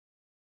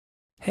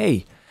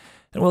Hey,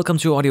 and welcome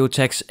to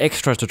AUDIOTEK's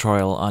extra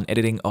tutorial on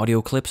editing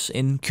audio clips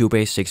in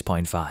Cubase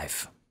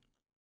 6.5.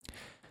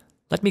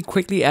 Let me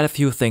quickly add a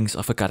few things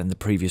I forgot in the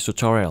previous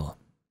tutorial.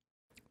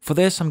 For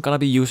this, I'm gonna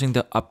be using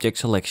the Object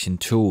Selection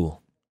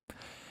tool.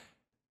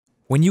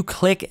 When you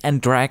click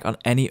and drag on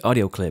any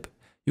audio clip,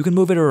 you can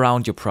move it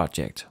around your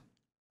project.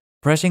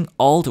 Pressing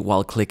Alt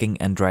while clicking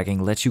and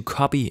dragging lets you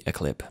copy a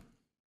clip.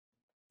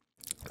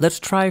 Let's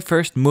try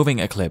first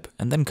moving a clip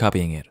and then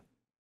copying it.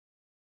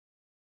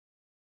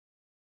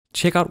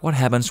 Check out what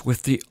happens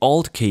with the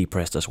Alt key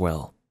pressed as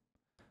well.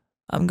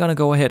 I'm gonna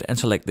go ahead and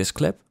select this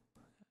clip.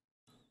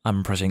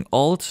 I'm pressing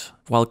Alt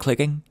while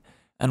clicking,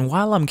 and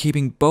while I'm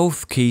keeping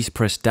both keys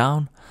pressed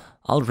down,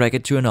 I'll drag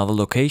it to another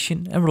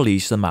location and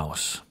release the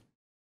mouse.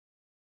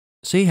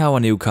 See how a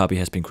new copy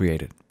has been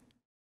created.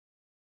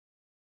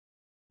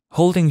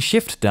 Holding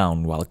Shift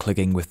down while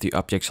clicking with the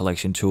Object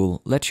Selection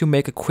tool lets you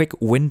make a quick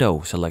window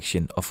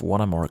selection of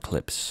one or more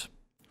clips.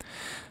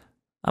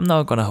 I'm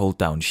now gonna hold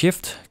down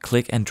Shift,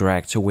 click and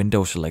drag to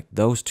window select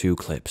those two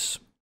clips.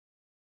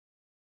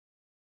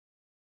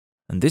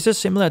 And this is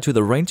similar to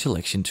the range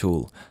selection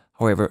tool.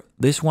 However,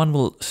 this one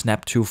will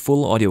snap to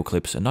full audio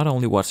clips and not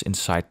only what's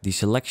inside the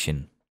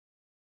selection.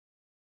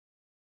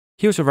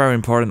 Here's a very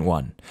important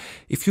one.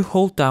 If you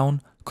hold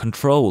down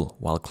Control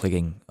while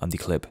clicking on the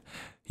clip,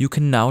 you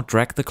can now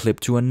drag the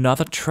clip to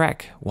another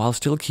track while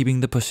still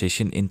keeping the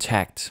position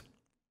intact.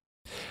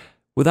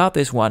 Without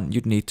this one,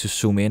 you'd need to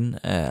zoom in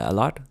a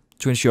lot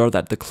to ensure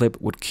that the clip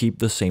would keep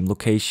the same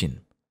location.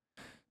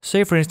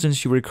 Say for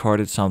instance you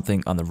recorded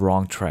something on the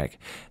wrong track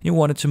and you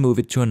wanted to move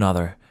it to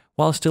another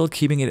while still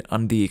keeping it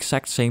on the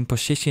exact same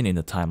position in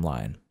the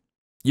timeline.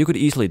 You could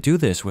easily do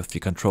this with the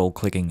Control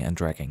clicking and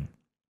dragging.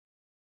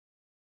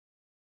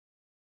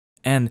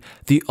 And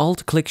the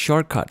Alt-click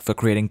shortcut for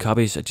creating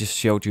copies I just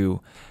showed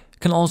you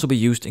can also be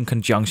used in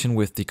conjunction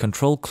with the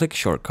Control-click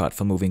shortcut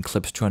for moving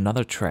clips to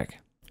another track,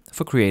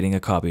 for creating a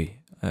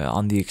copy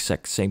on the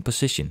exact same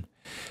position.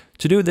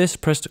 To do this,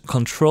 press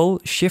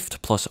Ctrl,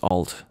 Shift plus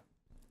Alt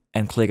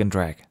and click and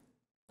drag.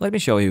 Let me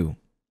show you.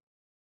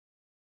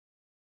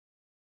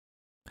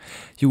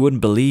 You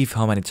wouldn't believe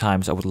how many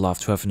times I would love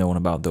to have known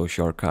about those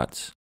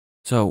shortcuts.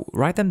 So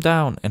write them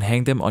down and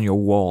hang them on your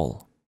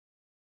wall.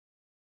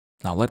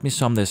 Now let me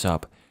sum this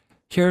up.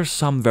 Here are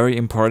some very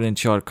important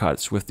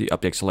shortcuts with the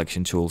Object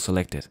Selection tool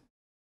selected.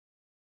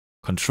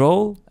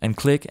 Control and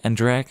click and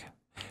drag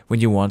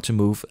when you want to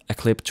move a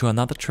clip to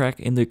another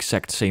track in the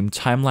exact same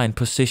timeline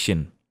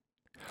position.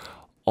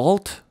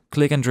 Alt,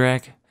 click and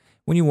drag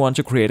when you want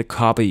to create a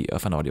copy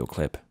of an audio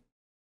clip.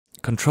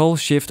 Control,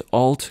 Shift,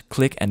 Alt,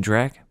 click and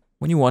drag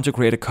when you want to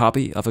create a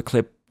copy of a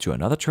clip to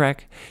another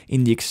track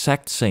in the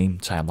exact same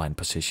timeline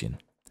position.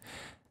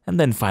 And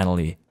then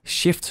finally,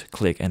 Shift,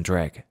 click and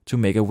drag to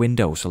make a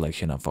window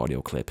selection of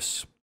audio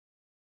clips.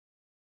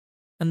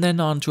 And then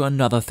on to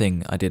another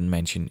thing I didn't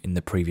mention in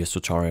the previous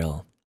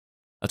tutorial.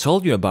 I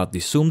told you about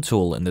the zoom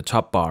tool in the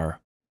top bar.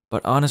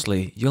 But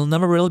honestly, you'll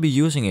never really be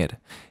using it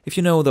if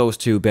you know those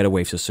two better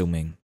ways of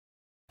zooming.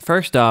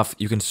 First off,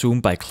 you can zoom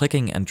by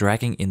clicking and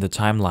dragging in the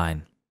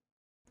timeline.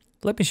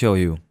 Let me show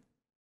you.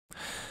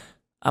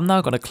 I'm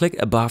now gonna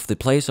click above the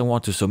place I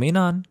want to zoom in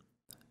on.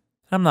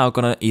 I'm now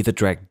gonna either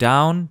drag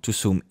down to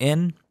zoom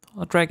in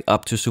or drag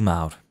up to zoom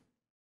out.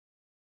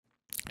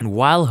 And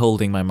while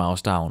holding my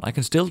mouse down, I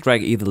can still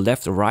drag either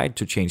left or right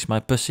to change my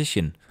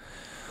position.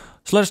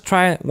 So let's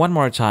try one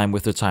more time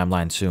with the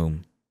timeline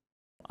zoom.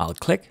 I'll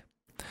click.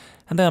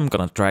 And then I'm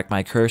gonna drag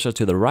my cursor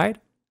to the right,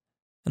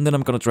 and then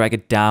I'm gonna drag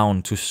it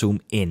down to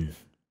zoom in.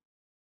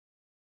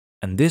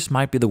 And this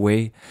might be the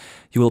way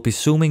you will be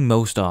zooming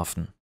most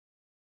often.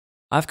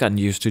 I've gotten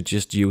used to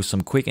just use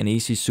some quick and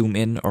easy zoom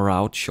in or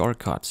out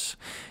shortcuts,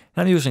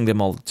 and I'm using them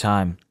all the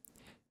time.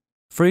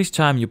 For each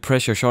time you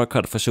press your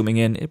shortcut for zooming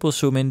in, it will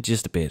zoom in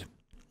just a bit.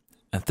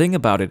 And think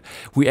about it,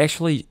 we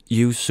actually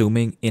use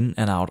zooming in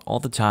and out all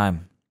the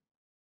time.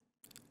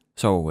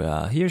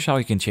 So here's how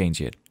you can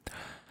change it.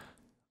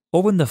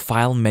 Open the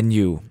File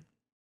menu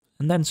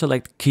and then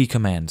select Key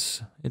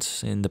Commands.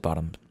 It's in the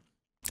bottom.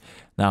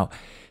 Now,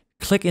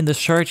 click in the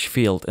search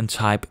field and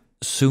type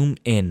Zoom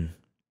In.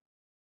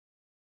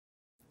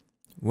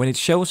 When it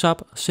shows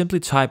up,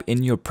 simply type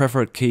in your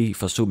preferred key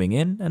for zooming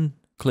in and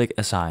click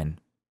Assign.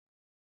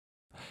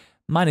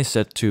 Mine is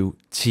set to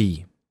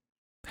T.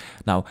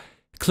 Now,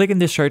 click in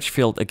the search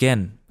field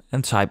again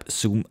and type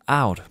Zoom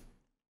Out.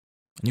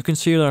 You can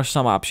see there are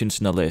some options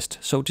in the list,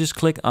 so just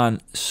click on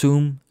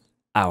Zoom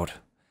Out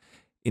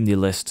in the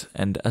list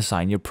and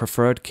assign your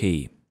preferred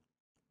key.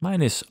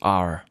 Mine is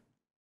R.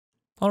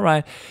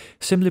 Alright,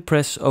 simply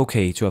press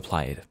OK to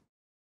apply it.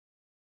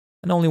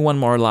 And only one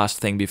more last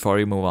thing before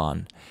we move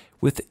on.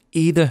 With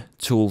either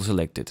tool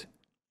selected,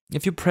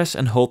 if you press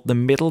and hold the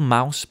middle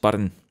mouse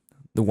button,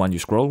 the one you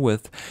scroll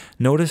with,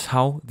 notice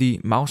how the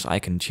mouse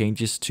icon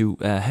changes to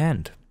a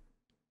hand.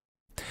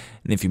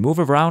 And if you move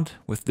around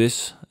with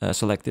this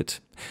selected,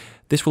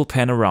 this will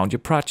pan around your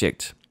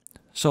project.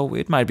 So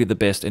it might be the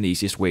best and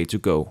easiest way to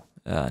go.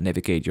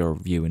 Navigate your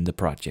view in the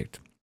project.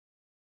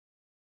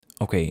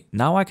 Okay,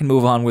 now I can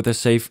move on with a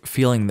safe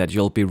feeling that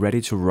you'll be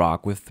ready to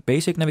rock with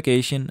basic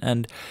navigation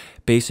and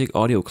basic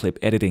audio clip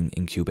editing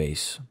in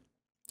Cubase.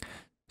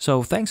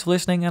 So thanks for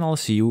listening, and I'll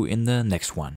see you in the next one.